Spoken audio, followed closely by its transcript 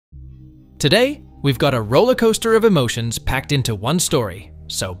Today, we've got a roller coaster of emotions packed into one story,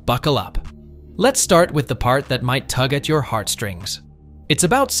 so buckle up. Let's start with the part that might tug at your heartstrings. It's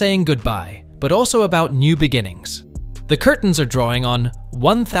about saying goodbye, but also about new beginnings. The curtains are drawing on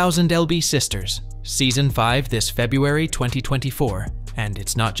 1000 LB Sisters, Season 5 this February 2024, and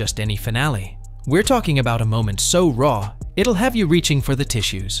it's not just any finale. We're talking about a moment so raw, it'll have you reaching for the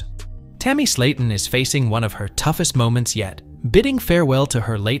tissues. Tammy Slaton is facing one of her toughest moments yet, bidding farewell to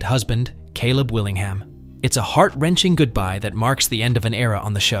her late husband, Caleb Willingham. It's a heart-wrenching goodbye that marks the end of an era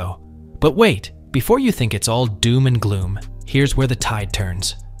on the show. But wait, before you think it's all doom and gloom, here's where the tide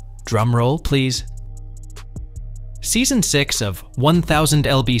turns. Drum roll, please. Season 6 of 1000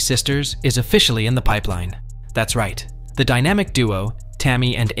 LB Sisters is officially in the pipeline. That's right, the dynamic duo,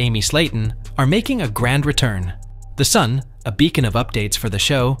 Tammy and Amy Slaton, are making a grand return. The Sun, a beacon of updates for the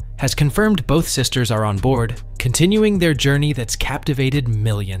show, has confirmed both sisters are on board, continuing their journey that's captivated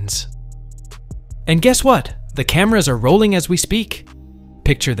millions. And guess what? The cameras are rolling as we speak.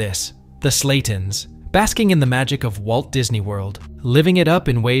 Picture this, the Slatons, basking in the magic of Walt Disney World, living it up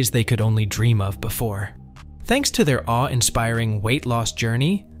in ways they could only dream of before. Thanks to their awe-inspiring weight loss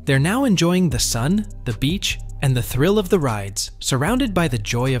journey, they're now enjoying the sun, the beach, and the thrill of the rides, surrounded by the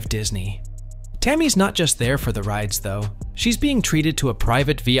joy of Disney. Tammy's not just there for the rides though. She's being treated to a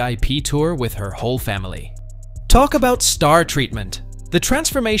private VIP tour with her whole family. Talk about star treatment. The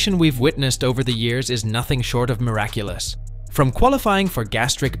transformation we've witnessed over the years is nothing short of miraculous. From qualifying for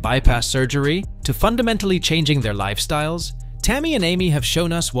gastric bypass surgery to fundamentally changing their lifestyles, Tammy and Amy have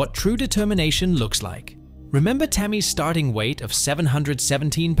shown us what true determination looks like. Remember Tammy's starting weight of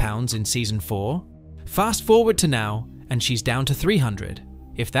 717 pounds in Season 4? Fast forward to now, and she's down to 300.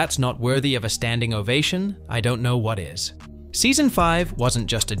 If that's not worthy of a standing ovation, I don't know what is. Season 5 wasn't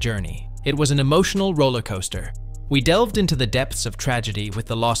just a journey. It was an emotional roller coaster. We delved into the depths of tragedy with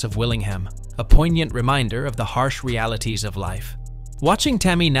the loss of Willingham, a poignant reminder of the harsh realities of life. Watching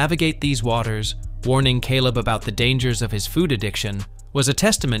Tammy navigate these waters, warning Caleb about the dangers of his food addiction, was a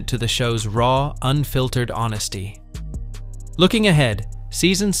testament to the show's raw, unfiltered honesty. Looking ahead,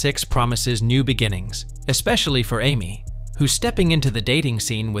 Season 6 promises new beginnings, especially for Amy, who's stepping into the dating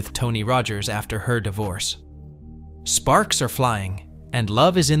scene with Tony Rogers after her divorce. Sparks are flying, and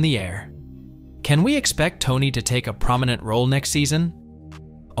love is in the air. Can we expect Tony to take a prominent role next season?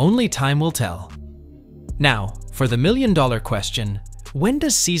 Only time will tell. Now, for the million-dollar question, when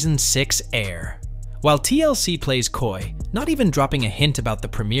does Season 6 air? While TLC plays coy, not even dropping a hint about the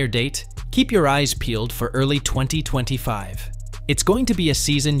premiere date, keep your eyes peeled for early 2025. It's going to be a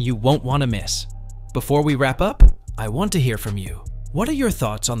season you won't want to miss. Before we wrap up, I want to hear from you. What are your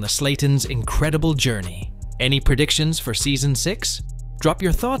thoughts on the Slatons' incredible journey? Any predictions for Season 6? Drop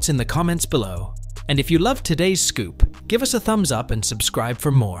your thoughts in the comments below. And if you loved today's scoop, give us a thumbs up and subscribe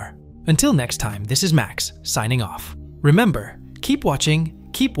for more. Until next time, this is Max, signing off. Remember, keep watching,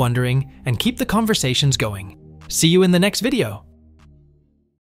 keep wondering, and keep the conversations going. See you in the next video.